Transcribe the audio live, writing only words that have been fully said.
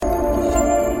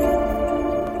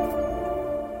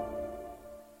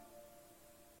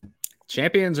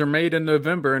Champions are made in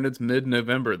November, and it's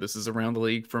mid-November. This is Around the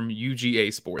League from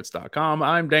UGAsports.com.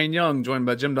 I'm Dane Young, joined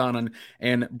by Jim Donnan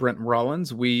and Brent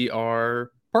Rollins. We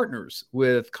are partners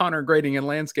with Connor Grading and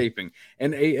Landscaping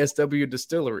and ASW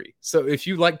Distillery. So if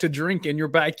you like to drink in your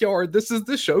backyard, this is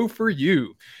the show for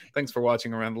you. Thanks for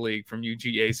watching Around the League from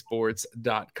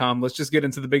UGAsports.com. Let's just get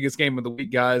into the biggest game of the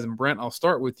week, guys. And Brent, I'll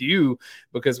start with you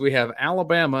because we have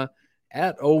Alabama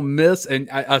at Ole Miss, and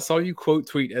I saw you quote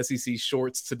tweet SEC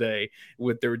Shorts today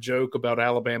with their joke about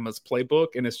Alabama's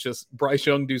playbook, and it's just Bryce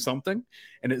Young do something,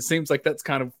 and it seems like that's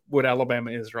kind of what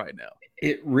Alabama is right now.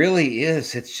 It really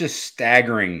is. It's just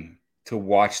staggering to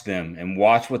watch them and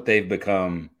watch what they've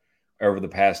become over the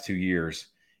past 2 years.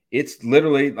 It's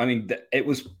literally, I mean, it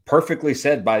was perfectly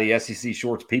said by the SEC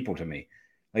Shorts people to me.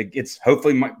 Like, it's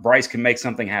hopefully Bryce can make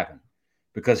something happen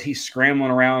because he's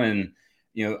scrambling around and,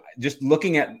 just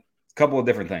looking at couple of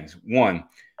different things. One,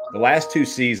 the last 2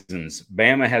 seasons,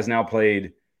 Bama has now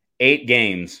played 8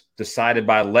 games decided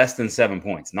by less than 7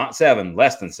 points. Not 7,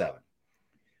 less than 7.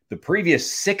 The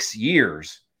previous 6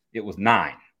 years, it was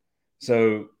 9.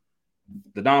 So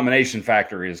the domination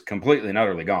factor is completely and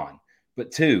utterly gone.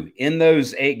 But 2, in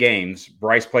those 8 games,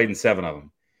 Bryce played in 7 of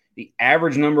them. The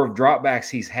average number of dropbacks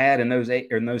he's had in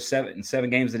those 7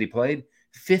 games that he played,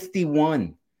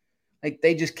 51. Like,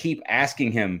 they just keep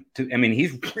asking him to – I mean,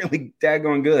 he's really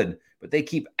daggone good, but they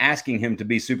keep asking him to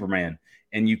be Superman,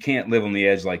 and you can't live on the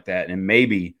edge like that. And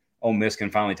maybe Ole Miss can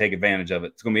finally take advantage of it.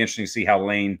 It's going to be interesting to see how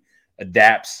Lane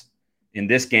adapts in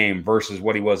this game versus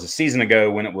what he was a season ago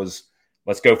when it was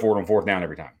let's go for it on 4th down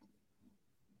every time.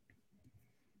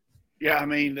 Yeah, I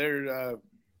mean, they're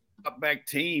up-back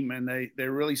team, and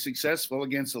they're really successful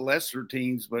against the lesser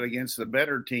teams, but against the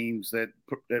better teams that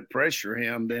pressure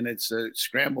him, then it's a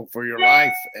scramble for your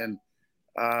life. And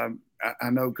I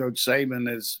know Coach Saban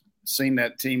has seen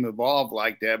that team evolve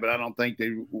like that, but I don't think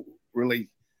they really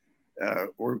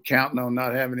were counting on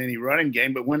not having any running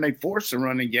game. But when they force a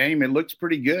running game, it looks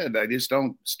pretty good. They just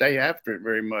don't stay after it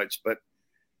very much. But,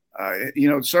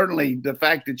 certainly the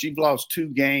fact that you've lost 2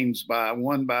 games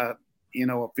one by –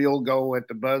 a field goal at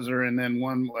the buzzer and then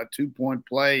a 2-point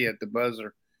play at the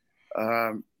buzzer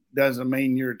doesn't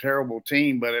mean you're a terrible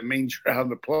team, but it means you're out of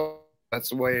the play. That's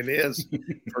the way it is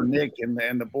for Nick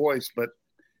and the boys. But,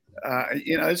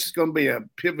 this is going to be a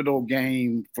pivotal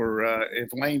game for if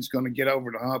Lane's going to get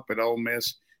over the hump at Ole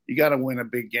Miss. You got to win a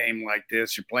big game like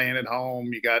this. You're playing at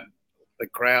home. You got the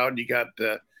crowd. You got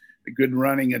the good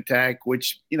running attack,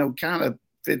 which, kind of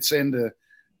fits into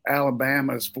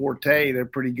Alabama's forte. They're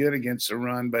pretty good against the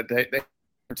run, but they have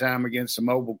time against a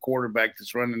mobile quarterback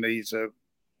that's running these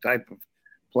type of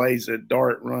plays that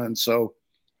Dart runs. So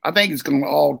I think it's going to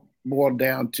all boil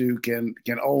down to can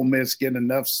Ole Miss get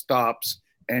enough stops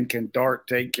and can Dart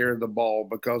take care of the ball?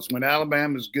 Because when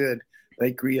Alabama's good,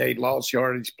 they create lost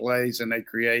yardage plays and they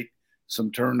create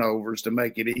some turnovers to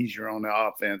make it easier on the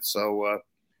offense. So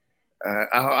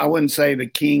I wouldn't say the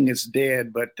king is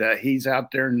dead, but he's out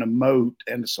there in the moat,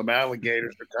 and some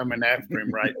alligators are coming after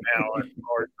him right now. As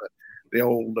far as the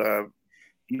old,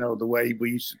 the way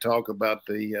we used to talk about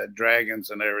the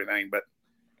dragons and everything. But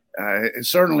it's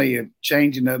certainly a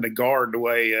changing of the guard the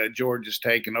way George has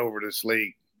taken over this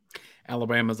league.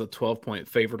 Alabama's a 12-point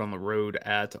favorite on the road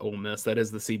at Ole Miss. That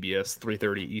is the CBS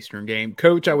 3:30 Eastern game.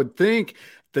 Coach, I would think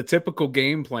the typical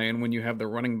game plan when you have the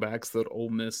running backs that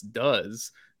Ole Miss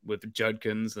does – with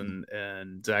Judkins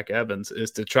and Zach Evans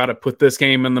is to try to put this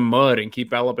game in the mud and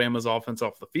keep Alabama's offense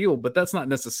off the field. But that's not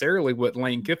necessarily what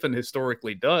Lane Kiffin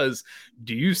historically does.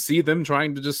 Do you see them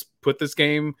trying to just put this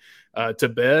game to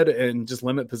bed and just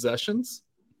limit possessions?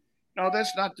 No,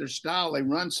 that's not their style. They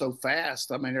run so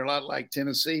fast. I mean, they're a lot like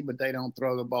Tennessee, but they don't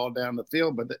throw the ball down the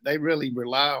field. But they really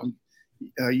rely on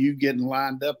you getting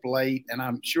lined up late. And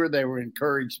I'm sure they were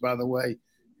encouraged by the way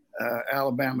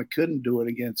Alabama couldn't do it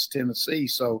against Tennessee.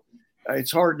 So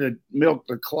it's hard to milk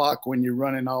the clock when you're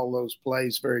running all those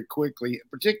plays very quickly,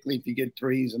 particularly if you get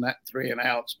 3 and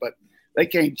outs. But they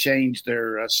can't change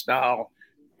their style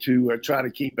to try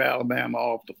to keep Alabama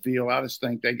off the field. I just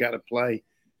think they got to play,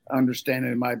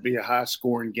 understanding it might be a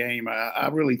high-scoring game. I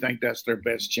really think that's their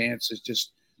best chance is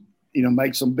just,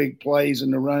 make some big plays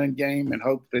in the running game and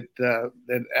hope that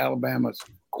Alabama's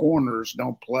corners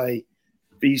don't play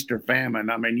feast or famine.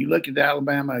 I mean, you look at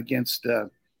Alabama against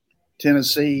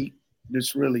Tennessee,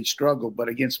 just really struggled. But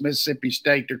against Mississippi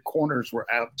State, their corners were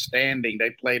outstanding. They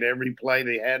played every play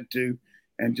they had to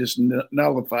and just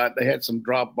nullified. They had some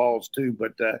drop balls too.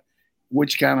 But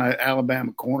which kind of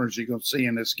Alabama corners are you going to see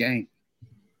in this game?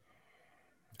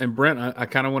 And Brent, I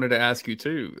kind of wanted to ask you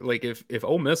too. Like, if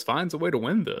Ole Miss finds a way to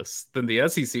win this, then the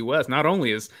SEC West, not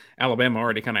only is Alabama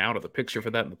already kind of out of the picture for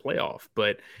that in the playoff,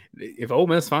 but if Ole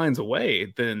Miss finds a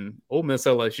way, then Ole Miss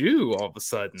LSU all of a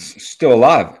sudden still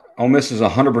alive. Ole Miss is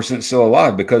 100% still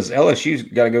alive because LSU's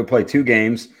got to go play 2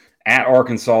 games at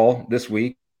Arkansas this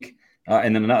week,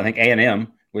 and then I think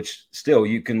A&M, which still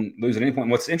you can lose at any point.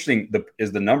 What's interesting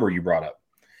is the number you brought up.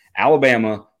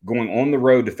 Alabama going on the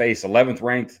road to face 11th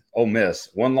ranked Ole Miss,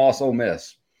 1-loss Ole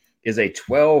Miss, is a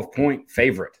 12-point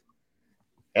favorite.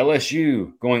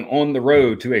 LSU going on the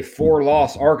road to a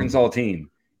 4-loss Arkansas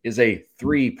team is a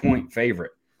 3-point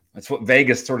favorite. That's what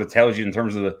Vegas sort of tells you in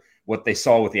terms of what they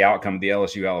saw with the outcome of the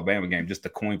LSU-Alabama game, just the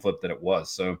coin flip that it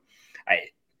was. So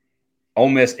Ole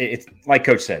Miss, it's like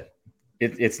Coach said,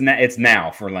 it's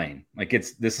now for Lane. Like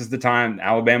this is the time.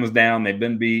 Alabama's down. They've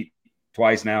been beat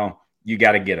twice now. You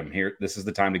got to get them here. This is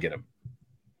the time to get them.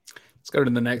 Let's go to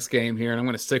the next game here, and I'm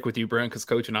going to stick with you, Brent, because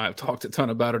Coach and I have talked a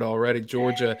ton about it already.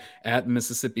 Georgia at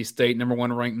Mississippi State, number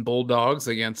 1 ranked Bulldogs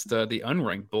against the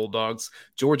unranked Bulldogs.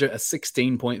 Georgia, a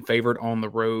 16-point favorite on the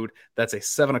road. That's a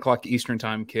 7 o'clock Eastern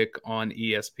time kick on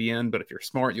ESPN. But if you're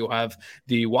smart, you'll have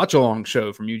the watch-along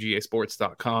show from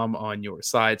UGAsports.com on your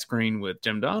side screen with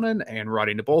Jim Donnan and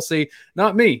Roddy Nabulsi.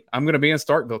 Not me. I'm going to be in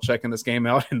Starkville checking this game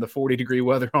out in the 40-degree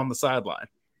weather on the sideline.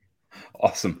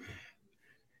 Awesome.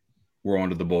 We're on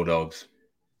to the Bulldogs.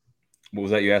 What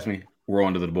was that you asked me? We're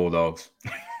on to the Bulldogs.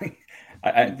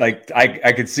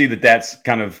 I could see that's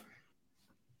kind of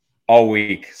all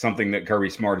week, something that Kirby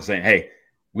Smart is saying, hey,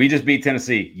 we just beat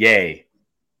Tennessee. Yay.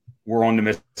 We're on to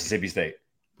Mississippi State.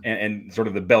 And sort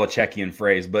of the Belichickian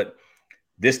phrase. But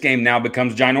this game now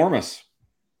becomes ginormous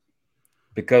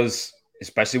because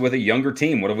especially with a younger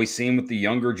team, what have we seen with the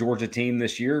younger Georgia team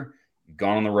this year? You've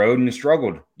gone on the road and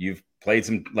struggled. You've played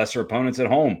some lesser opponents at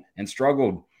home and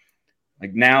struggled.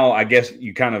 Like now, I guess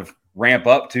you kind of ramp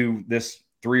up to this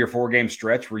 3 or 4 game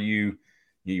stretch where you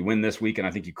win this week and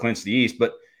I think you clinch the East.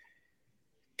 But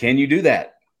can you do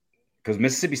that? Because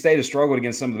Mississippi State has struggled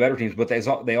against some of the better teams, but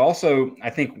they also,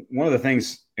 I think one of the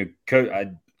things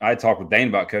I talked with Dane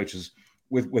about coaches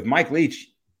with Mike Leach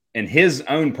and his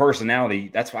own personality.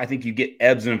 That's why I think you get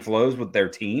ebbs and flows with their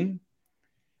team.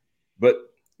 But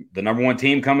the number 1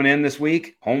 team coming in this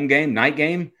week, home game, night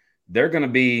game, they're going to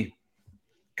be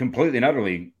completely and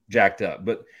utterly jacked up.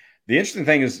 But the interesting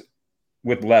thing is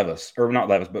with Levis, or not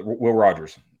Levis, but Will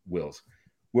Rogers,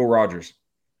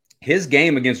 his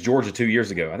game against Georgia 2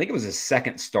 years ago, I think it was his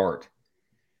second start,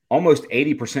 almost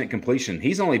 80% completion.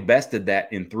 He's only bested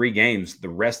that in 3 games the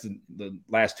rest of the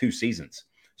last 2 seasons.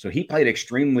 So he played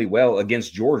extremely well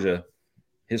against Georgia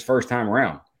his first time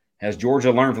around. Has Georgia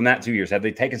learned from that 2 years? Have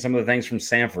they taken some of the things from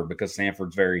Samford? Because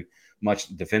Samford's very much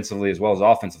defensively as well as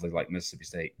offensively like Mississippi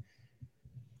State.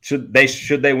 Should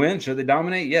they win? Should they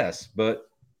dominate? Yes, but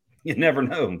you never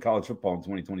know in college football in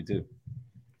 2022.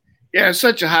 Yeah, it's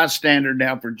such a high standard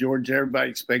now for Georgia. Everybody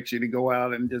expects you to go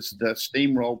out and just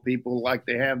steamroll people like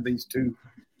they have these 2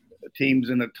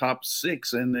 teams in the top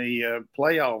 6 in the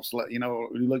playoffs. You know,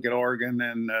 you look at Oregon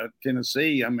and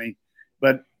Tennessee. I mean,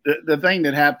 but the thing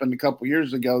that happened a couple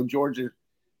years ago, Georgia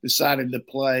decided to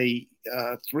play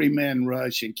 3-man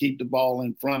rush and keep the ball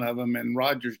in front of them. And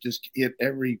Rogers just hit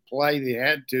every play they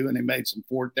had to, and they made some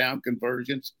 4th down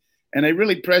conversions. And they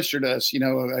really pressured us. You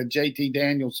know, JT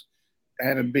Daniels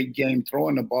had a big game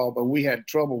throwing the ball, but we had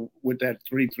trouble with that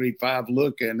 3-3-5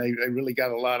 look, and they really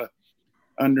got a lot of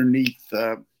underneath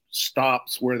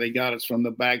stops where they got us from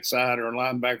the backside or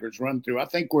linebackers run through. I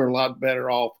think we're a lot better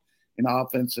off in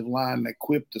offensive line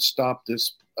equipped to stop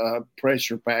this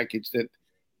pressure package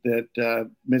that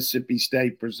Mississippi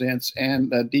State presents.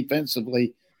 And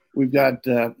defensively, we've got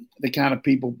the kind of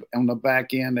people on the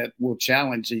back end that will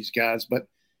challenge these guys. But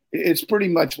it's pretty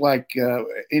much like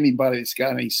anybody that's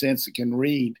got any sense that can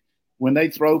read. When they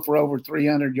throw for over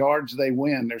 300 yards, they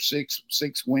win. They're six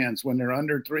wins. When they're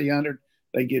under 300,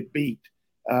 they get beat.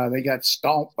 They got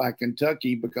stomped by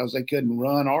Kentucky because they couldn't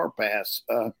run or pass.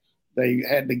 They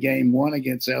had the game won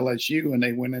against LSU, and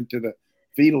they went into the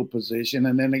fetal position.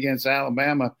 And then against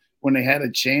Alabama, when they had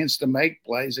a chance to make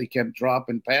plays, they kept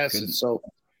dropping passes. So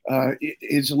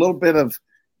it's a little bit of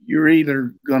you're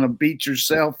either going to beat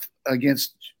yourself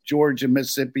against Georgia,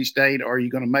 Mississippi State, or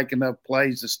you're going to make enough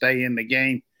plays to stay in the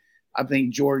game. I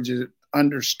think Georgia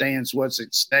understands what's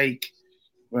at stake.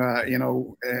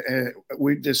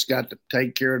 We've just got to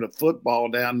take care of the football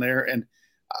down there. And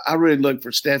I really look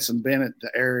for Stetson Bennett to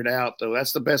air it out, though.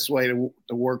 That's the best way to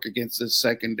work against this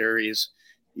secondary is,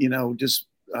 just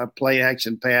play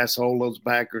action pass, hold those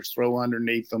backers, throw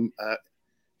underneath them.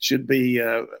 Should be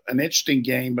an interesting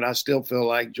game, but I still feel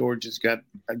like Georgia's got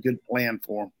a good plan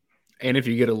for them. And if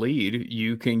you get a lead,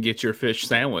 you can get your fish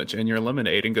sandwich and your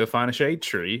lemonade and go find a shade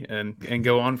tree and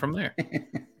go on from there.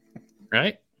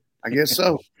 Right? I guess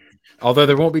so. Although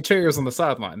there won't be chairs on the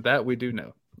sideline. That we do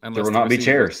know. There will not be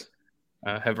chairs.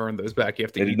 Have earned those back. You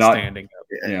have to eat standing up.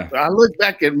 Yeah. I look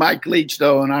back at Mike Leach,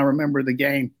 though, and I remember the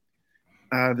game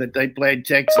that they played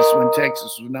Texas when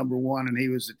Texas was number 1 and he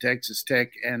was at Texas Tech,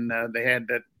 and they had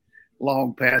that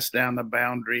long pass down the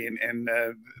boundary, and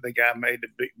the guy made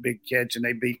a big catch, and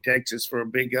they beat Texas for a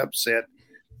big upset.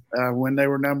 When they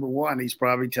were number 1, he's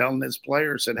probably telling his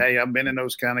players, said, hey, I've been in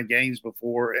those kind of games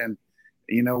before, and,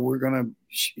 we're going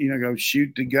to, go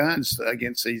shoot the guns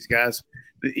against these guys.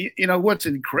 What's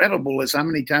incredible is how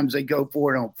many times they go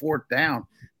for it on 4th down,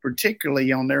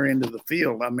 particularly on their end of the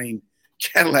field. I mean,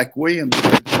 Cadillac Williams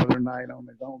the other night on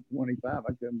his own 25.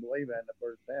 I couldn't believe that in the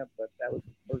first half, but that was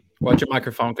the first. Watch your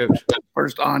microphone, Coach.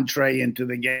 First entree into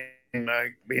the game,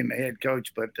 being the head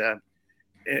coach. But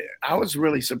I was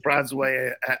really surprised the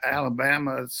way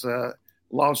Alabama's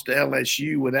lost to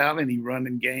LSU without any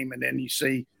running game, and then you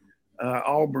see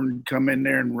Auburn come in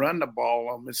there and run the ball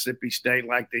on Mississippi State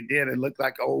like they did. It looked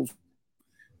like old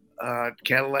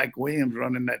Cadillac Williams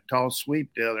running that tall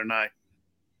sweep the other night.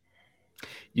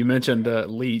 You mentioned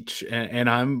Leach, and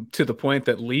I'm to the point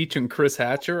that Leach and Chris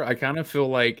Hatcher, I kind of feel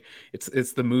like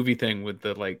it's the movie thing with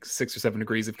the 6 or 7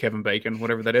 degrees of Kevin Bacon,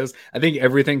 whatever that is. I think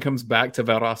everything comes back to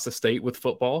Valdosta State with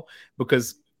football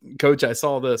because, Coach, I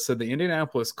saw this. So the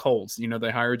Indianapolis Colts,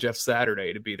 they hired Jeff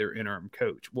Saturday to be their interim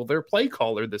coach. Well, their play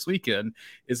caller this weekend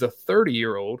is a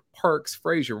 30-year-old Parks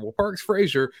Frazier. Well, Parks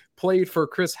Frazier played for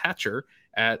Chris Hatcher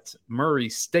at Murray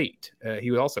State.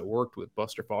 He also worked with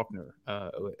Buster Faulkner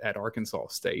at Arkansas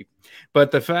State.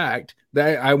 But the fact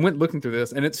that I went looking through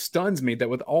this, and it stuns me that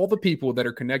with all the people that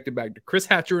are connected back to Chris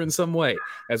Hatcher in some way,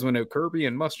 as we know Kirby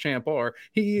and Muschamp are,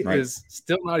 he is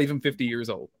still not even 50 years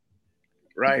old.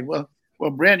 Right. Well,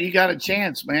 Brent, you got a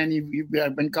chance, man. You've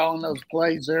been calling those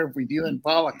plays there with you and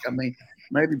Pollock. I mean,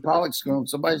 maybe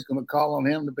somebody's going to call on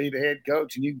him to be the head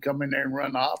coach, and you can come in there and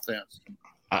run the offense.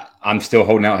 I'm still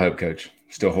holding out hope, Coach.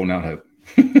 Still holding out hope.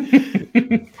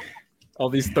 All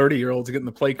these 30-year-olds getting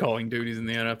the play calling duties in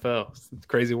the NFL. It's a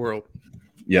crazy world.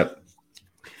 Yep.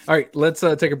 All right, let's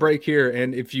take a break here.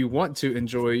 And if you want to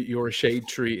enjoy your shade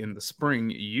tree in the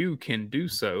spring, you can do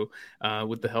so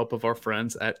with the help of our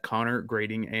friends at Connor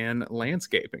Grading and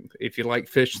Landscaping. If you like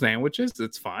fish sandwiches,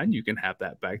 it's fine. You can have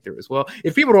that back there as well.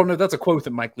 If people don't know, that's a quote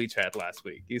that Mike Leach had last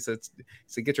week. He said,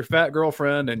 get your fat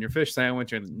girlfriend and your fish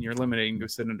sandwich and your lemonade and go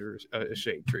sit under a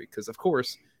shade tree. Because, of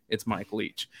course, it's Mike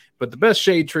Leach. But the best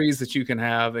shade trees that you can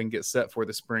have and get set for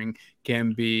the spring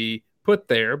can be put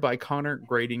there by Connor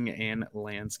Grading and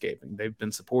Landscaping. They've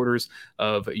been supporters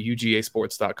of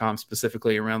UGAsports.com,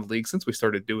 specifically around the league, since we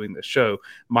started doing this show.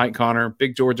 Mike Connor,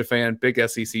 big Georgia fan, big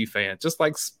SEC fan, just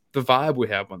like the vibe we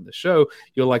have on the show.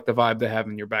 You'll like the vibe they have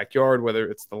in your backyard, whether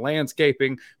it's the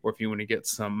landscaping or if you want to get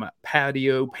some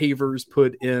patio pavers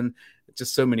put in.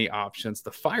 Just so many options.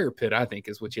 The fire pit, I think,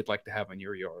 is what you'd like to have in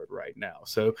your yard right now.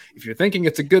 So if you're thinking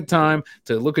it's a good time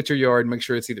to look at your yard, make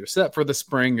sure it's either set for the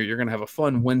spring or you're going to have a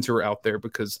fun winter out there,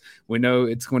 because we know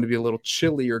it's going to be a little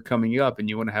chillier coming up and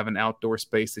you want to have an outdoor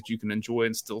space that you can enjoy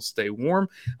and still stay warm.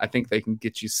 I think they can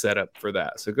get you set up for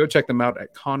that. So go check them out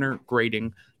at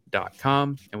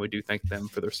connorgrading.com, and we do thank them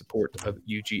for their support of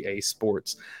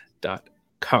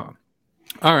UGAsports.com.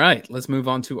 All right, let's move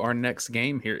on to our next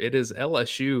game here. It is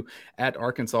LSU at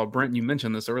Arkansas. Brent, you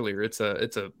mentioned this earlier. It's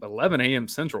a 11 a.m.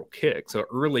 Central kick, so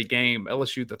early game.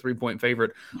 LSU, the 3-point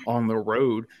favorite on the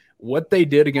road. What they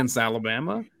did against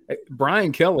Alabama,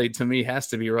 Brian Kelly, to me, has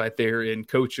to be right there in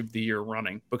Coach of the Year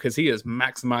running, because he is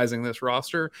maximizing this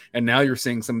roster. And now you're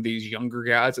seeing some of these younger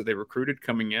guys that they recruited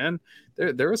coming in.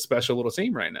 They're a special little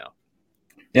team right now.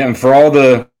 Yeah, and for all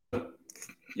the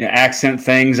accent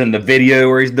things and the video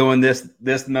where he's doing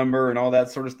this number and all that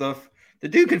sort of stuff, the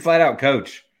dude can flat out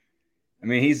coach. I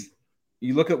mean,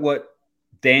 you look at what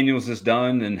Daniels has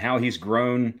done and how he's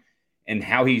grown and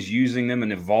how he's using them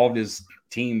and evolved his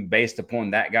team based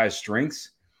upon that guy's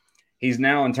strengths. He's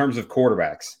now, in terms of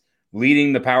quarterbacks,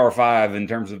 leading the Power 5 in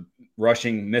terms of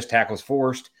rushing, missed tackles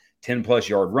forced, 10-plus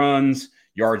yard runs,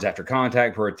 yards after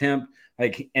contact per attempt.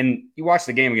 And you watch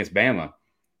the game against Bama,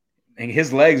 and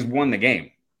his legs won the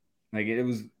game. It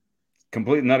was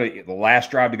completely nutty. The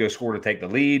last drive to go score to take the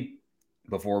lead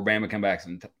before Bama came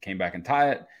back and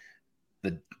tie it.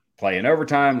 The play in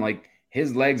overtime,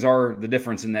 his legs are the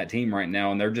difference in that team right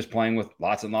now, and they're just playing with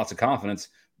lots and lots of confidence.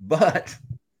 But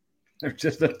they're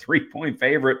just a 3-point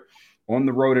favorite on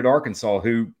the road at Arkansas,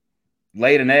 who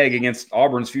laid an egg against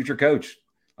Auburn's future coach.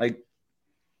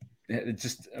 It's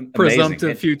just amazing.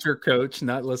 Presumptive future coach.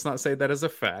 Let's not say that as a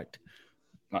fact.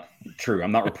 True.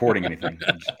 I'm not reporting anything.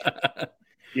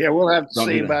 Yeah, we'll have to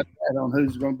see about that on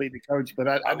who's going to be the coach. But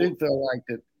I do feel like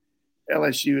that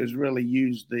LSU has really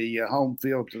used the home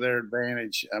field to their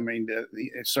advantage. I mean,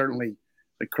 certainly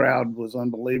the crowd was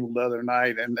unbelievable the other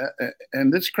night,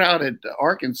 and this crowd at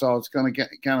Arkansas is going to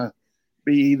kind of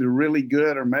be either really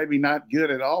good or maybe not good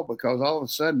at all, because all of a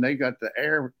sudden they got the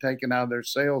air taken out of their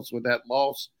sails with that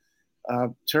loss.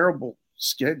 Terrible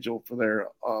schedule for their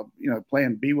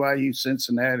playing BYU,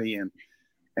 Cincinnati,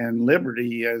 and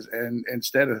Liberty and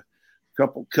instead of a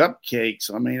couple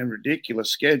cupcakes. I mean, a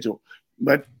ridiculous schedule.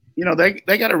 But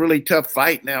they got a really tough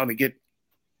fight now to get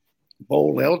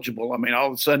bowl eligible. I mean, all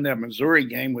of a sudden that Missouri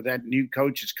game with that new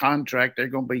coach's contract, they're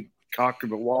going to be cock of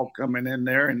the walk coming in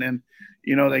there, and then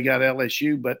they got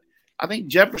LSU. But I think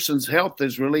Jefferson's health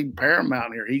is really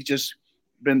paramount here. He's just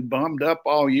been bummed up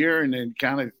all year, and then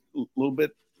kind of a little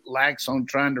bit lax on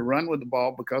trying to run with the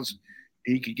ball because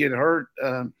he could get hurt.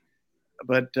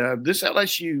 But this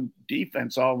LSU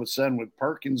defense, all of a sudden, with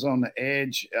Perkins on the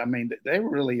edge, I mean, they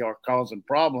really are causing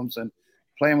problems and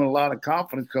playing with a lot of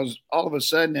confidence, because all of a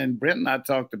sudden, and Brent and I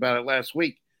talked about it last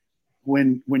week,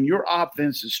 when your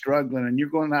offense is struggling and you're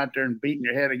going out there and beating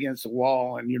your head against the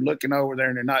wall and you're looking over there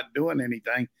and they're not doing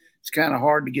anything, it's kind of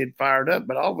hard to get fired up.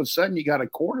 But all of a sudden, you got a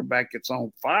quarterback that's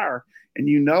on fire, and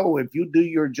if you do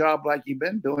your job like you've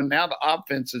been doing, now the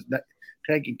offense is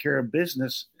taking care of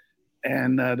business.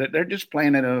 And they're just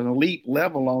playing at an elite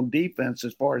level on defense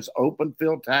as far as open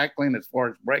field tackling, as far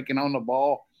as breaking on the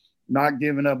ball, not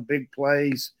giving up big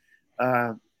plays.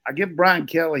 I give Brian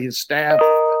Kelly, his staff,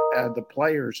 the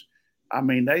players, I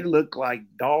mean, they look like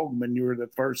dog manure the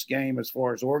first game as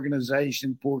far as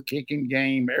organization, poor kicking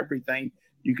game, everything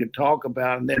you could talk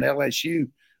about. And then LSU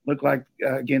looked like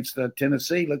against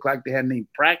Tennessee, looked like they hadn't even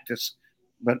practiced.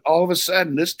 But all of a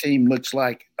sudden, this team looks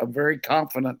like a very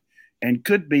confident and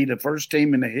could be the first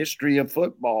team in the history of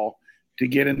football to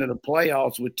get into the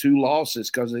playoffs with 2 losses,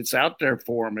 because it's out there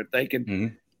for them. If they could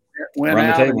win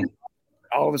out and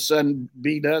all of a sudden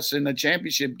beat us in the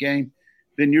championship game,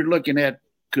 then you're looking at,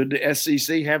 could the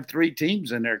SEC have 3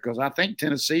 teams in there? Because I think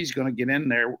Tennessee's going to get in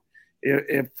there.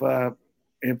 If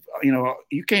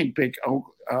you can't pick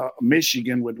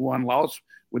Michigan with 1 loss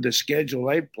with the schedule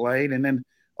they've played, and then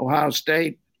Ohio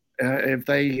State, if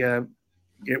they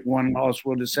get 1 loss,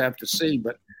 we'll just have to see.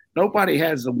 But nobody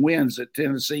has the wins that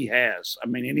Tennessee has. I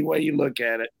mean, any way you look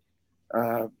at it,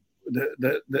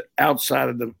 the outside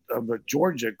of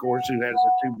Georgia, of course, who has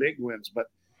the 2 big wins. But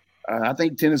I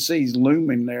think Tennessee's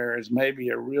looming there as maybe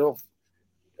a real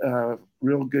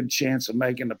good chance of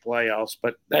making the playoffs.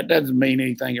 But that doesn't mean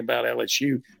anything about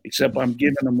LSU, except I'm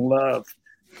giving them love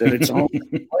that it's on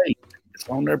their plate. It's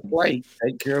on their plate.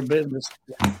 Take care of business.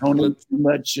 Don't eat too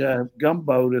much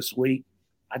gumbo this week.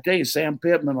 I tell you, Sam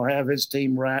Pittman will have his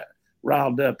team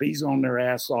riled up. He's on their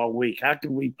ass all week. How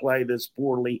can we play this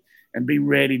poorly and be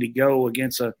ready to go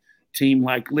against a team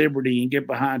like Liberty and get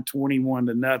behind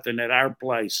 21-0 at our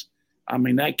place? I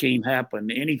mean, that can't happen.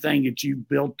 Anything that you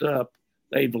built up,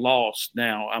 they've lost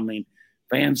now. I mean,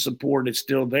 fan support is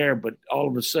still there, but all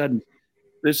of a sudden,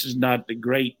 this is not the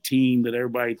great team that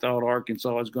everybody thought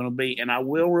Arkansas was going to be. And I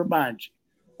will remind you,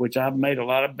 which I've made a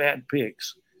lot of bad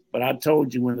picks, but I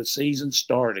told you when the season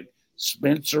started,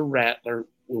 Spencer Rattler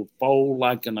will fold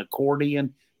like an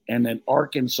accordion, and then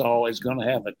Arkansas is going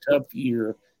to have a tough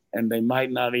year, and they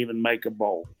might not even make a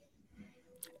bowl.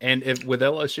 And with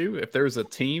LSU, if there's a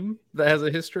team that has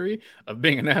a history of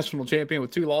being a national champion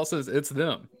with 2 losses, it's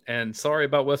them. And sorry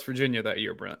about West Virginia that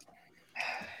year, Brent.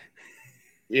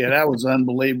 Yeah, that was an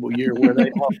unbelievable year where they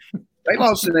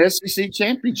lost in the SEC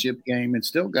championship game and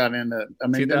still got in the. I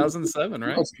mean, 2007,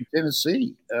 right?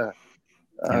 Tennessee. The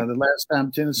last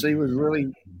time Tennessee was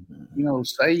really,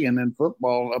 saying in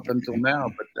football up until now.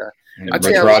 But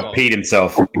Rod Pete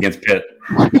himself against Pitt.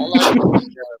 I like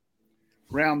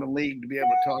around the league to be able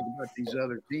to talk about these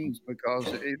other teams, because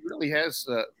it really has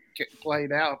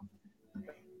played out.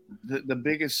 The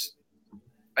biggest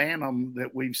phantom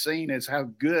that we've seen is how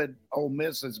good Ole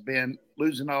Miss has been,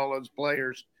 losing all those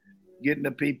players, getting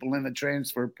the people in the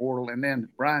transfer portal, and then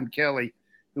Brian Kelly,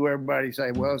 who everybody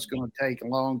say, well, it's going to take a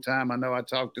long time. I know I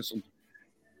talked to some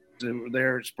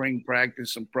there at spring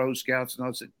practice, some pro scouts, and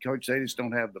I said, Coach, they just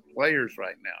don't have the players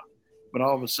right now. But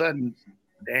all of a sudden,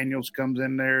 Daniels comes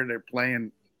in there. They're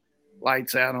playing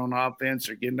lights out on offense.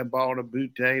 They're getting the ball to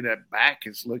Butte. That back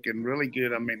is looking really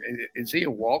good. I mean, is he a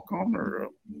walk-on or?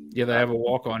 Yeah, they have a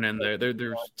walk-on in there.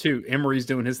 There's 2. Emory's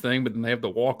doing his thing, but then they have the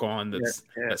walk-on that's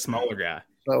that smaller guy.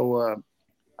 So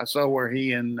I saw where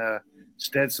he and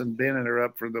Stetson Bennett are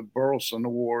up for the Burleson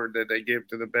Award that they give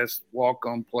to the best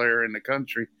walk-on player in the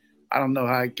country. I don't know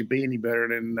how he could be any better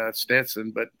than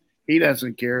Stetson, but he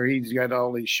doesn't care. He's got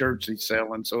all these shirts he's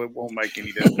selling, so it won't make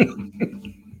any difference.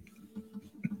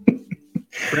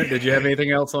 Brent, did you have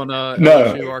anything else on No.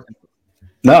 LSU Arkansas?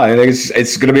 No, I think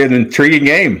it's going to be an intriguing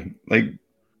game. Like,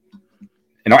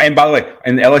 and by the way,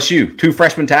 in LSU, 2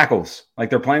 freshman tackles. Like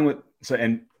they're playing with,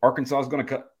 and Arkansas is going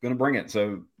to bring it.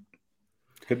 So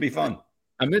could be fun.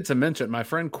 I meant to mention, my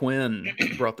friend Quinn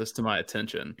brought this to my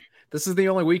attention. This is the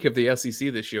only week of the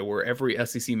SEC this year where every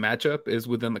SEC matchup is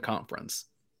within the conference.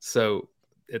 So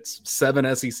it's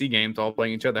 7 SEC games all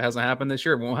playing each other. It hasn't happened this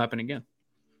year. It won't happen again.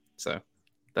 So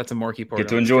that's a marquee part. Get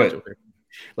to enjoy it. Here.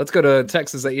 Let's go to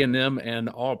Texas A&M and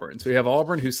Auburn. So we have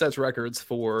Auburn, who sets records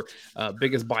for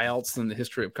biggest buyouts in the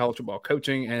history of college football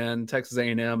coaching, and Texas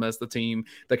A&M as the team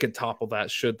that could topple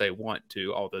that should they want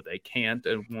to, although they can't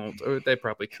and won't, or they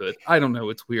probably could. I don't know.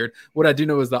 It's weird. What I do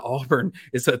know is that Auburn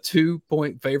is a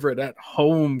 2-point favorite at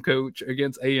home, coach,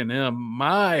 against A&M.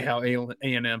 My, how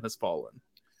A&M has fallen.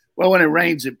 Well, when it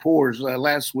rains, it pours.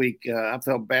 Last week, I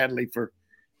felt badly for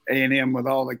A&M with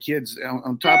all the kids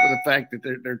on top of the fact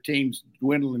that their team's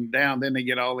dwindling down. Then they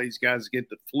get all these guys get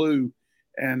the flu,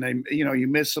 and they, you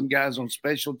miss some guys on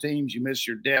special teams, you miss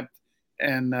your depth,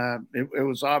 and it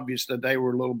was obvious that they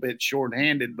were a little bit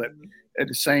shorthanded. But at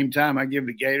the same time, I give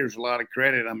the Gators a lot of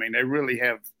credit. I mean, they really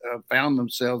have found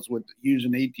themselves with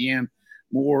using Etienne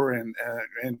more, and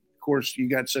of course, you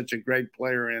got such a great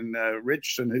player in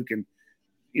Richardson who can,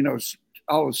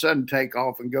 all of a sudden take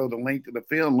off and go the length of the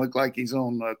field and look like he's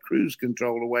on cruise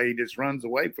control the way he just runs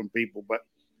away from people.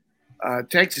 But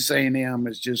Texas A&M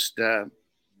has just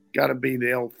got to be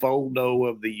the El Foldo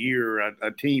of the year,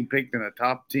 a team picked in the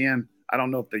top 10. I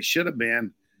don't know if they should have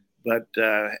been, but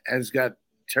has got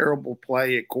terrible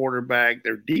play at quarterback.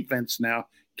 Their defense now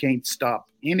can't stop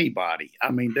anybody.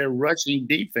 I mean, their rushing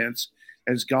defense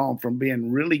has gone from being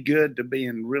really good to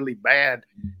being really bad.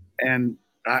 And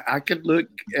I could look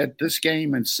at this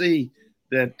game and see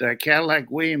that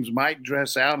Cadillac Williams might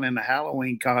dress out in a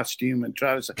Halloween costume and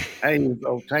try to say, hey,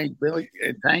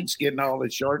 Tank's getting all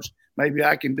his shorts. Maybe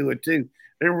I can do it too.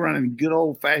 They're running good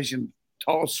old-fashioned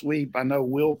tall sweep. I know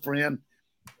Will Friend,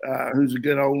 who's a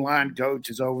good O-line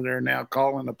coach, is over there now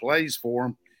calling the plays for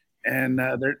them. And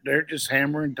they're just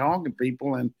hammering, tonguing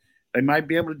people, and they might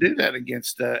be able to do that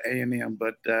against A&M,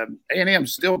 but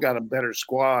A&M's still got a better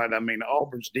squad. I mean,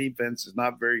 Auburn's defense is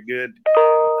not very good.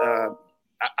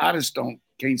 I just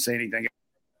can't say anything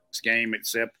about this game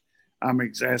except I'm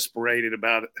exasperated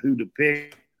about who to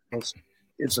pick.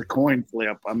 It's a coin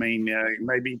flip. I mean,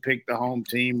 maybe pick the home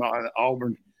team.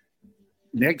 Auburn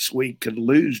next week could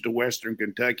lose to Western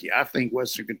Kentucky. I think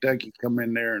Western Kentucky come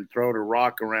in there and throw the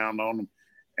rock around on them.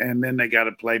 And then they got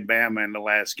to play Bama in the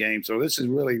last game. So this is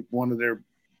really one of their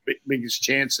biggest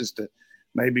chances to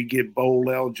maybe get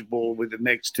bowl eligible with the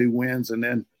next 2 wins. And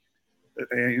then,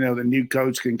 the new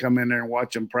coach can come in there and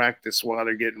watch them practice while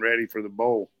they're getting ready for the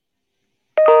bowl.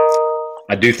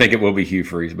 I do think it will be Hugh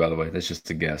Freeze, by the way. That's just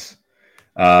a guess.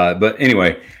 But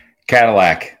anyway,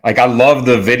 Cadillac. Like, I love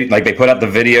the video. Like, they put out the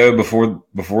video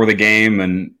before the game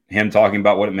and him talking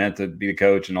about what it meant to be the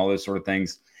coach and all those sort of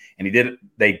things. And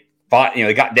they fought,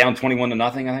 they got down 21-0, I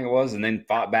think it was, and then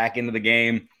fought back into the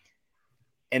game.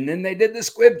 And then they did the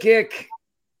squib kick.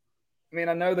 I mean,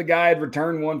 I know the guy had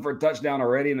returned one for a touchdown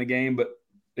already in the game, but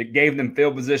it gave them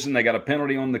field position. They got a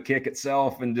penalty on the kick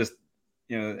itself, and just,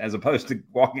 as opposed to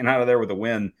walking out of there with a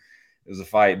win, it was a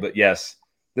fight. But yes,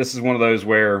 this is one of those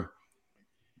where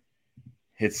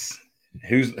it's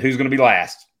who's going to be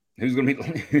last, who's going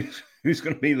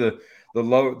to be the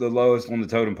lowest on the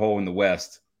totem pole in the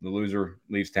West. The loser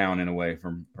leaves town in a way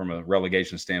from a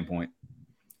relegation standpoint.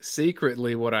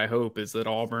 Secretly, what I hope is that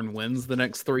Auburn wins the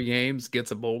next 3 games, gets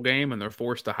a bowl game, and they're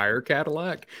forced to hire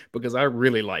Cadillac, because I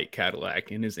really like Cadillac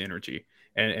and his energy.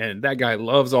 And that guy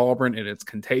loves Auburn, and it's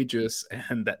contagious,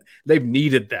 and that they've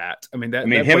needed that. I mean,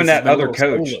 him and that other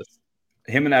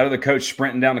coach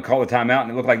sprinting down to call the timeout, and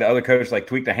it looked like the other coach like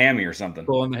tweaked the hammy or something.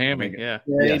 Pulling the hammy, yeah.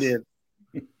 He did.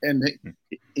 And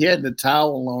he had the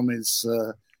towel on his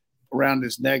around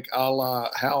his neck, a la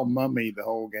Hal Mummy, the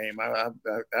whole game.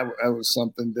 I was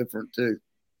something different too.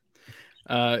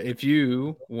 If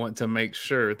you want to make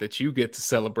sure that you get to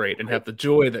celebrate and have the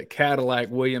joy that Cadillac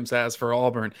Williams has for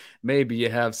Auburn, maybe you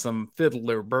have some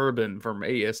Fiddler bourbon from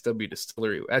ASW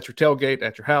Distillery at your tailgate,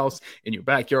 at your house, in your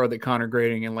backyard that Connor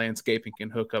Grading and Landscaping can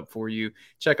hook up for you.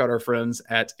 Check out our friends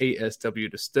at ASW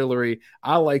Distillery.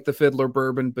 I like the Fiddler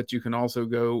bourbon, but you can also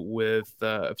go with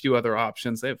a few other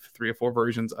options. They have 3 or 4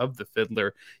 versions of the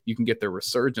Fiddler. You can get their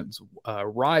Resurgence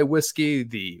rye whiskey,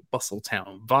 the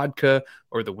Bustletown vodka,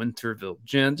 or the Winterville real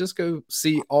gin. Just go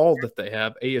see all that they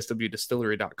have.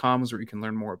 ASWdistillery.com is where you can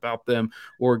learn more about them,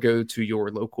 or go to your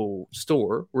local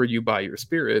store where you buy your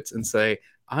spirits and say,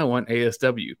 I want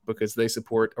ASW, because they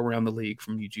support Around the League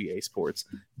from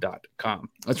UGAsports.com.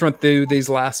 Let's run through these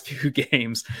last few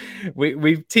games.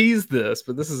 We've teased this,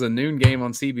 but this is a noon game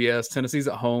on CBS. Tennessee's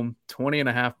at home,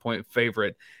 20.5-point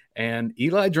favorite. And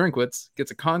Eli Drinkwitz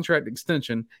gets a contract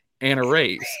extension and a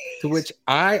raise, to which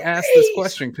I asked this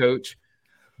question, Coach.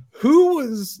 Who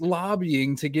was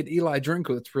lobbying to get Eli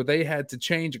Drinkwitz where they had to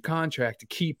change a contract to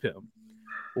keep him?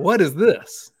 What is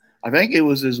this? I think it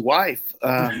was his wife.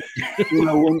 When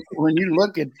you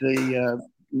look at the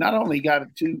not only got a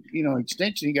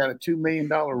extension, he got a $2 million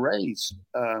raise,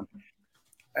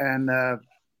 and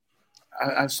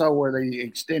I saw where they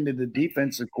extended the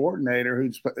defensive coordinator,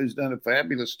 who's done a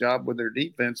fabulous job with their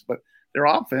defense, but their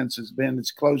offense has been as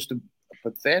close to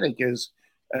pathetic as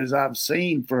I've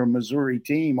seen for a Missouri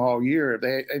team all year.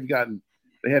 They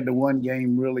had the one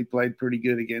game really played pretty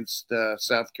good against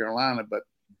South Carolina, but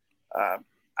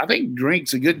I think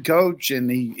Drink's a good coach, and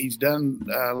he's done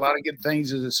a lot of good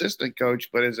things as assistant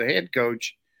coach, but as a head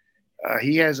coach,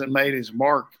 he hasn't made his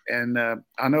mark. And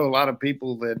I know a lot of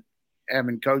people that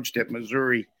haven't coached at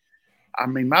Missouri. I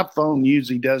mean, my phone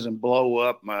usually doesn't blow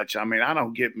up much. I mean, I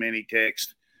don't get many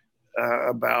texts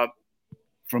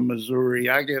from Missouri.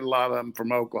 I get a lot of them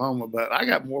from Oklahoma, but I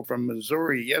got more from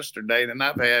Missouri yesterday than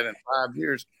I've had in 5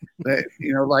 years. That,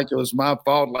 like it was my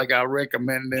fault, like I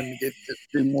recommended them to get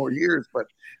 2 more years. But,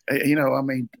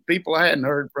 people I hadn't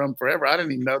heard from forever. I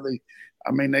didn't even know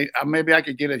maybe I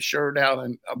could get a shirt out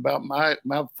about my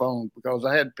phone, because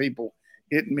I had people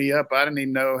hitting me up. I didn't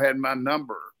even know had my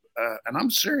number. And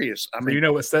I'm serious. I mean,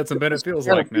 what Stetson Bennett feels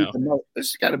like now.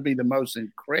 This has got to be the most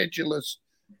incredulous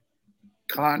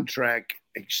contract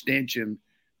extension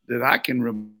that I can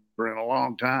remember in a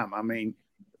long time. I mean,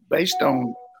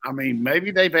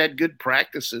 maybe they've had good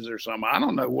practices or something. I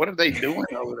don't know. What are they doing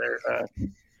over there?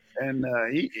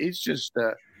 He's just,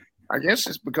 I guess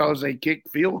it's because they kick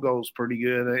field goals pretty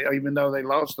good, even though they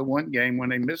lost the one game when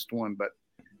they missed one. But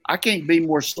I can't be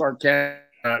more sarcastic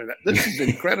about it. This is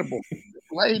incredible. This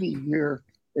lady here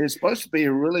is supposed to be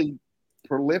a really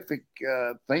prolific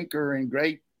thinker and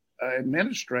great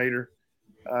administrator.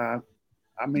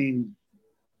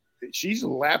 She's a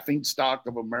laughing stock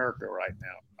of America right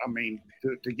now. I mean,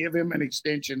 to give him an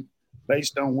extension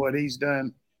based on what he's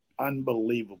done,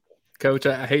 unbelievable. Coach,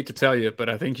 I hate to tell you, but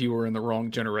I think you were in the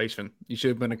wrong generation. You should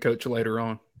have been a coach later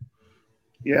on.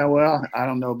 Yeah, well, I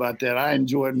don't know about that. I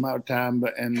enjoyed my time,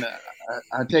 but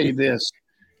I tell you this,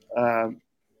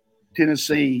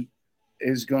 Tennessee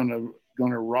is gonna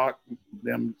rock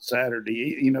them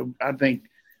Saturday. I think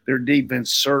their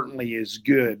defense certainly is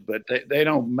good, but they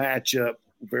don't match up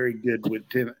very good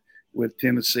with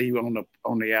Tennessee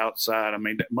on the outside. I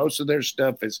mean, most of their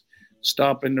stuff is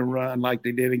stopping the run like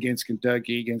they did against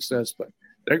Kentucky, against us, but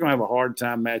they're going to have a hard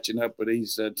time matching up with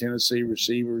these Tennessee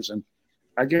receivers. And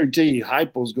I guarantee you,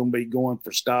 Heupel's going to be going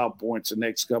for style points the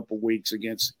next couple of weeks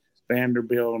against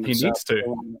Vanderbilt. And he needs to,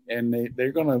 and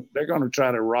they're going to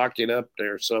try to rock it up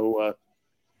there. So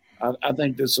I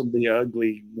think this will be an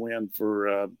ugly win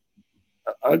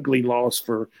ugly loss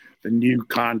for the new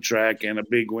contract and a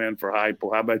big win for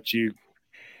Heupel. How about you?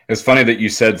 It's funny that you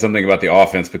said something about the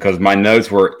offense, because my notes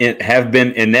have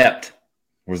been inept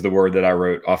was the word that I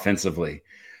wrote offensively.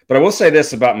 But I will say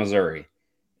this about Missouri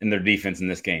and their defense in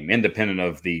this game, independent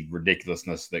of the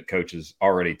ridiculousness that coaches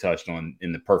already touched on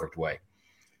in the perfect way.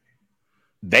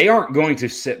 They aren't going to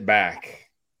sit back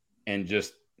and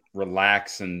just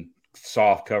relax and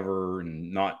soft cover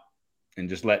and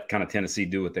just let kind of Tennessee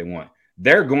do what they want.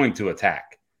 They're going to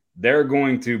attack. They're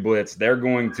going to blitz. They're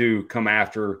going to come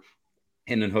after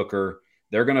Hendon Hooker.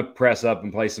 They're going to press up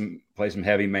and play some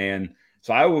heavy man.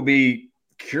 So I will be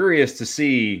curious to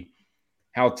see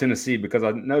how Tennessee, because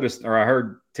I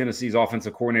heard Tennessee's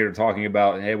offensive coordinator talking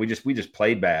about, hey, we just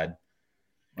played bad.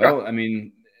 Well, I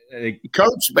mean, he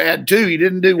coached bad too. He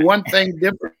didn't do one thing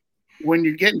different. When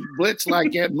you're getting blitzed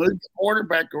like that, move the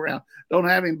quarterback around. Don't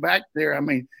have him back there. I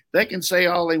mean, they can say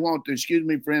all they want to. Excuse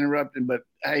me for interrupting, but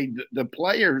hey, the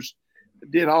players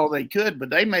did all they could, but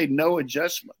they made no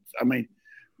adjustments. I mean,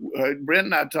 Brent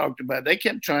and I talked about it. They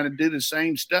kept trying to do the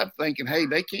same stuff, thinking, hey,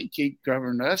 they can't keep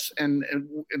covering us. And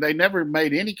they never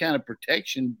made any kind of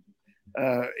protection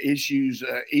issues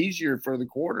easier for the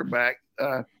quarterback.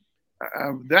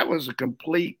 That was a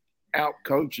complete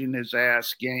out-coaching his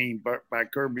ass game by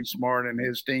Kirby Smart and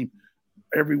his team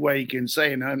every way you can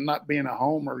say. And I'm not being a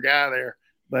homer guy there,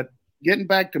 but getting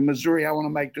back to Missouri, I want to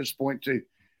make this point too.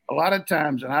 a lot of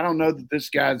times, and I don't know that this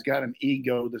guy's got an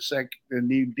ego, the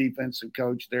new defensive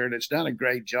coach there that's done a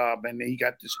great job, and he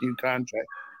got this new contract.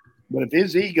 But if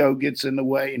his ego gets in the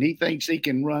way and he thinks he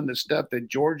can run the stuff that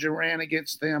Georgia ran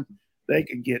against them, they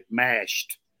could get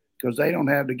mashed because they don't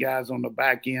have the guys on the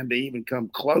back end to even come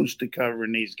close to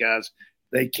covering these guys.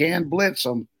 They can blitz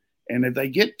them, and if they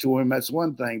get to him, that's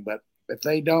one thing. But if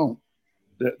they don't,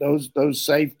 those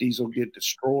safeties will get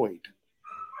destroyed.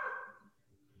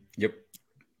 Yep.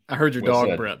 I heard your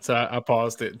dog, Brent, so I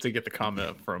paused to get the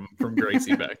comment from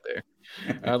Gracie back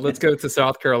there. Let's go to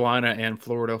South Carolina and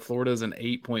Florida. Florida's an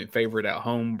 8-point favorite at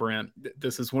home, Brent.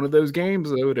 This is one of those games,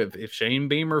 though, if Shane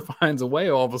Beamer finds a way,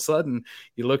 all of a sudden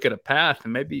you look at a path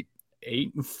and maybe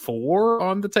 8-4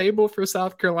 on the table for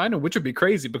South Carolina, which would be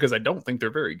crazy because I don't think they're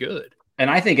very good. And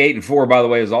I think 8-4, by the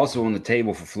way, is also on the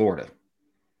table for Florida.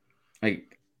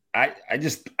 Like,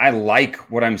 I like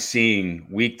what I'm seeing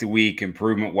week to week,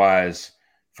 improvement wise,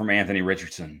 from Anthony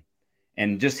Richardson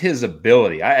and just his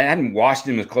ability. I hadn't watched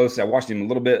him as closely. I watched him a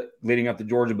little bit leading up to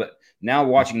Georgia, but now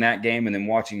watching that game and then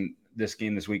watching this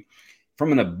game this week,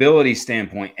 from an ability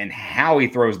standpoint and how he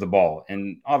throws the ball,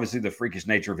 and obviously the freakish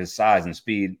nature of his size and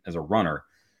speed as a runner,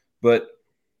 but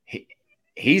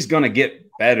he's going to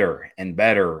get better and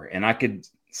better. And I could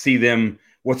see them.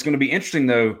 What's going to be interesting,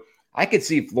 though, I could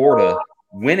see Florida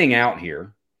winning out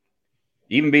here,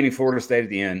 even beating Florida State at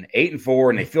the end, 8-4,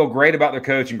 and they feel great about their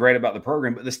coach and great about the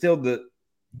program, but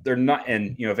they're not.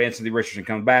 And if Anthony Richardson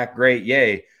comes back, great,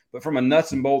 yay. But from a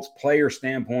nuts and bolts player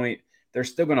standpoint, they're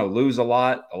still going to lose a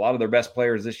lot. A lot of their best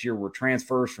players this year were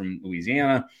transfers from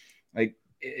Louisiana. Like,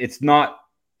 it's not.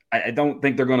 I don't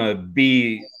think they're going to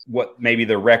be what maybe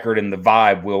the record and the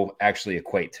vibe will actually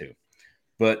equate to.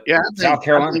 But yeah, South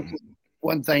Carolina.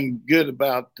 One thing good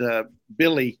about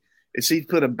Billy is he's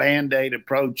put a Band-Aid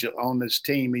approach on this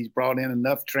team. He's brought in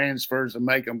enough transfers to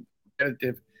make them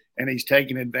competitive, and he's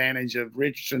taken advantage of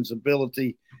Richardson's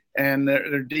ability. And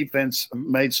their defense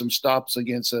made some stops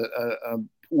against a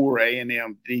poor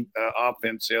A&M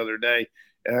offense the other day.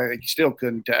 He still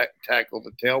couldn't tackle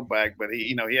the tailback, but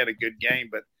he had a good game.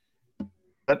 But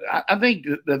I think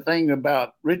the thing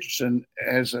about Richardson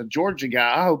as a Georgia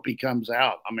guy, I hope he comes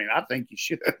out. I mean, I think he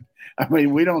should. I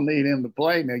mean, we don't need him to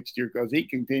play next year because he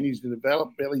continues to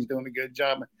develop. Billy's doing a good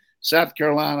job. South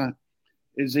Carolina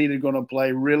is either going to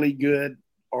play really good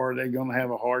or they're going to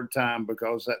have a hard time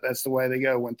because that's the way they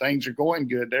go. When things are going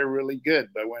good, they're really good.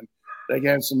 But when they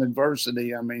have some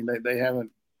adversity, I mean, they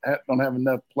don't have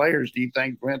enough players, do you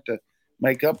think, Brent, to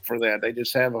make up for that? They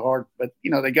just have a hard – but,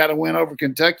 they got to win over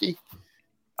Kentucky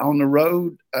on the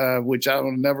road, which I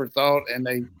would have never thought, and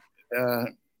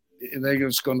they're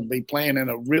just going to be playing in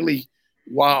a really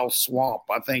wild swamp.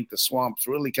 I think the swamp's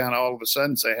really kind of all of a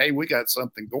sudden say, hey, we got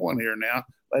something going here now.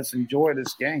 Let's enjoy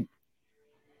this game.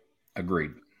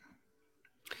 Agreed.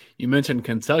 You mentioned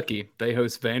Kentucky. They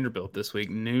host Vanderbilt this week,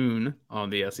 noon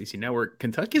on the SEC Network.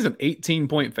 Kentucky's an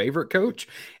 18-point favorite, Coach.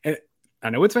 And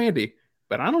I know it's Vandy,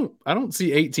 but I don't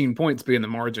see 18 points being the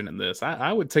margin in this.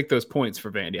 I would take those points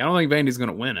for Vandy. I don't think Vandy's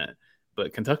going to win it,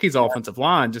 but Kentucky's offensive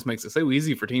line just makes it so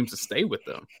easy for teams to stay with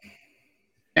them.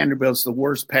 Vanderbilt's the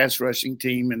worst pass rushing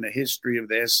team in the history of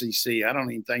the SEC. I don't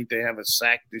even think they have a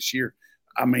sack this year.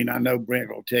 I mean, I know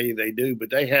Brent will tell you they do, but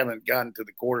they haven't gotten to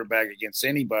the quarterback against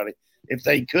anybody. If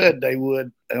they could, they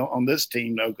would on this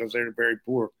team, though, because they're very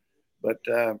poor. But,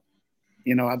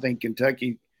 I think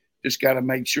Kentucky just got to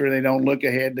make sure they don't look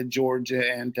ahead to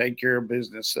Georgia and take care of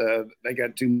business. They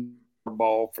got too much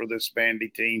ball for this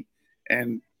Vandy team.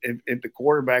 And if the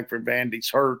quarterback for Vandy's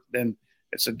hurt, then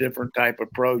it's a different type of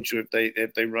approach if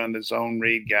they run the zone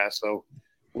read guy. So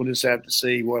we'll just have to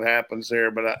see what happens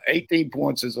there. But 18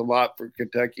 points is a lot for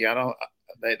Kentucky.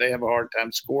 They have a hard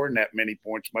time scoring that many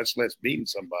points, much less beating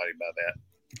somebody by that.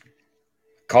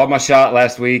 Called my shot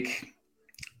last week,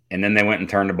 and then they went and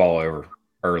turned the ball over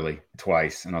early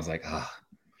twice. And I was like, oh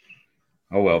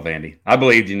well, Vandy. I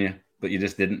believed in you, but it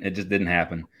just didn't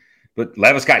happen. But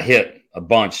Levis got hit a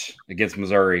bunch against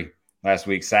Missouri last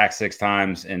week, sacked 6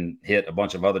 times and hit a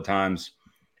bunch of other times.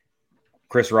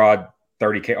 Chris Rod,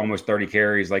 almost 30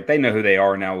 carries. Like, they know who they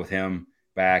are now with him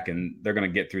back, and they're going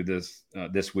to get through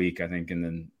this week, I think, and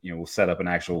then we'll set up an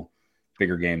actual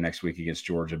bigger game next week against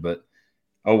Georgia. But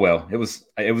oh well, that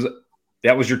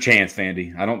was your chance,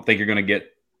 Vandy. I don't think you're going to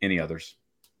get any others.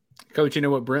 Coach, you know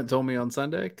what Brent told me on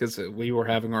Sunday? Because we were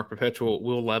having our perpetual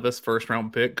Will Levis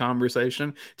first-round pick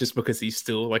conversation just because he's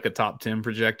still like a top 10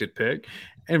 projected pick.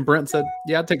 And Brent said,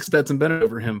 yeah, I'd take Stetson Bennett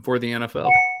over him for the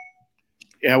NFL.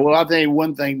 Yeah, well, I think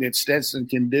one thing that Stetson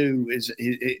can do is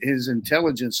his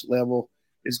intelligence level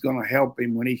is going to help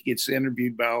him when he gets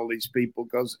interviewed by all these people,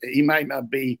 because he might not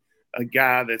be a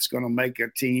guy that's going to make a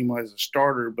team as a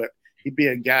starter, but he'd be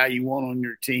a guy you want on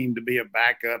your team to be a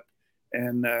backup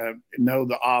and know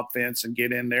the offense and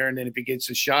get in there. And then if he gets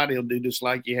a shot, he'll do just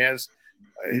like he has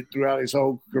throughout his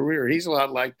whole career. He's a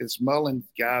lot like this Mullins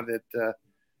guy that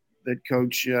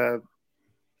Coach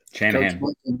Shanahan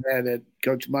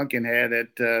Coach Monken had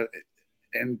at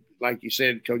and like you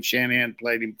said, Coach Shanahan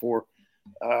played him for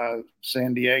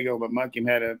San Diego, but Monken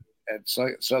had at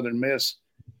Southern Miss.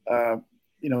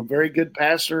 Very good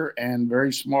passer and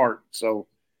very smart. So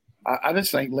I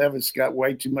just think Levis got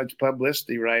way too much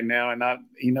publicity right now, and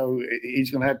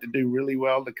he's going to have to do really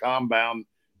well to compound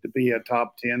to be a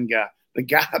top 10 guy. The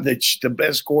guy that's the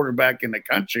best quarterback in the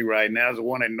country right now is the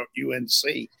one at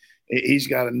UNC. He's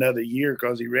got another year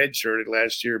because he redshirted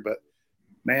last year, but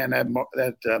man,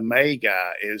 that May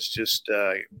guy is just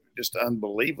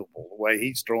unbelievable the way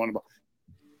he's throwing the ball.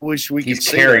 He's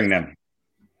carrying them.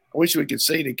 I wish we could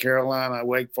see the Carolina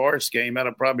Wake Forest game.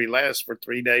 That'll probably last for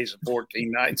 3 days and 14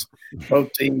 nights.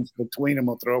 Both teams between them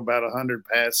will throw about 100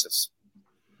 passes.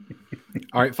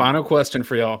 All right, final question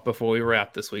for y'all before we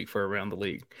wrap this week for Around the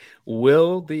League.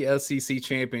 Will the SEC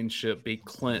championship be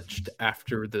clinched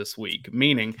after this week?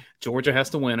 Meaning Georgia has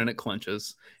to win and it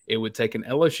clinches. It would take an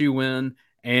LSU win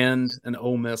and an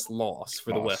Ole Miss loss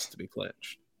for the West to be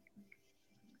clinched.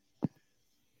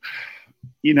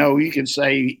 You can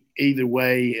say either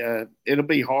way. It'll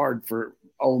be hard for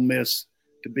Ole Miss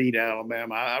to beat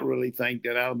Alabama. I really think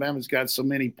that Alabama's got so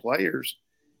many players.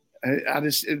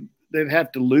 They'd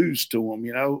have to lose to them,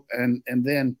 and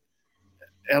then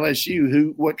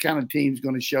LSU, what kind of team's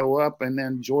going to show up, and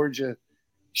then Georgia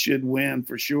should win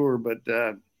for sure. But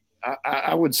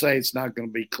I would say it's not going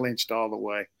to be clinched all the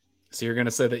way. So you're going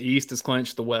to say the East is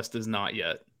clinched, the West is not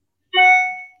yet.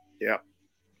 Yeah,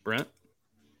 Brent.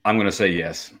 I'm going to say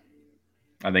yes.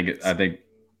 I think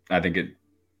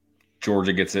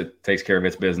Georgia gets it, takes care of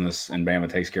its business, and Bama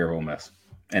takes care of Ole Miss,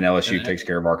 and LSU takes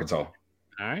care of Arkansas.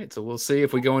 All right, so we'll see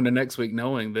if we go into next week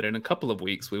knowing that in a couple of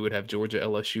weeks we would have Georgia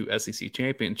LSU SEC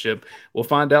championship. We'll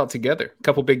find out together. A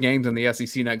couple big games in the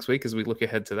SEC next week as we look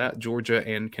ahead to that. Georgia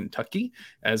and Kentucky,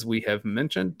 as we have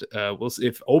mentioned. We'll see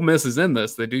if Ole Miss is in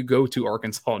this. They do go to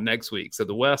Arkansas next week, so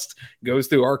the West goes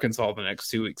through Arkansas the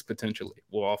next 2 weeks potentially.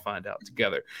 We'll all find out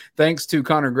together. Thanks to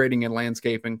Connor Grading and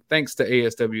Landscaping. Thanks to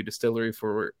ASW Distillery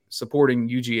for supporting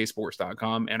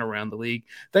UGAsports.com and Around the League.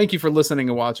 Thank you for listening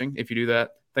and watching. If you do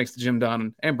that, thanks to Jim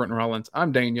Donnan and Brent Rollins.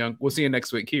 I'm Dane Young. We'll see you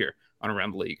next week here on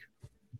Around the League.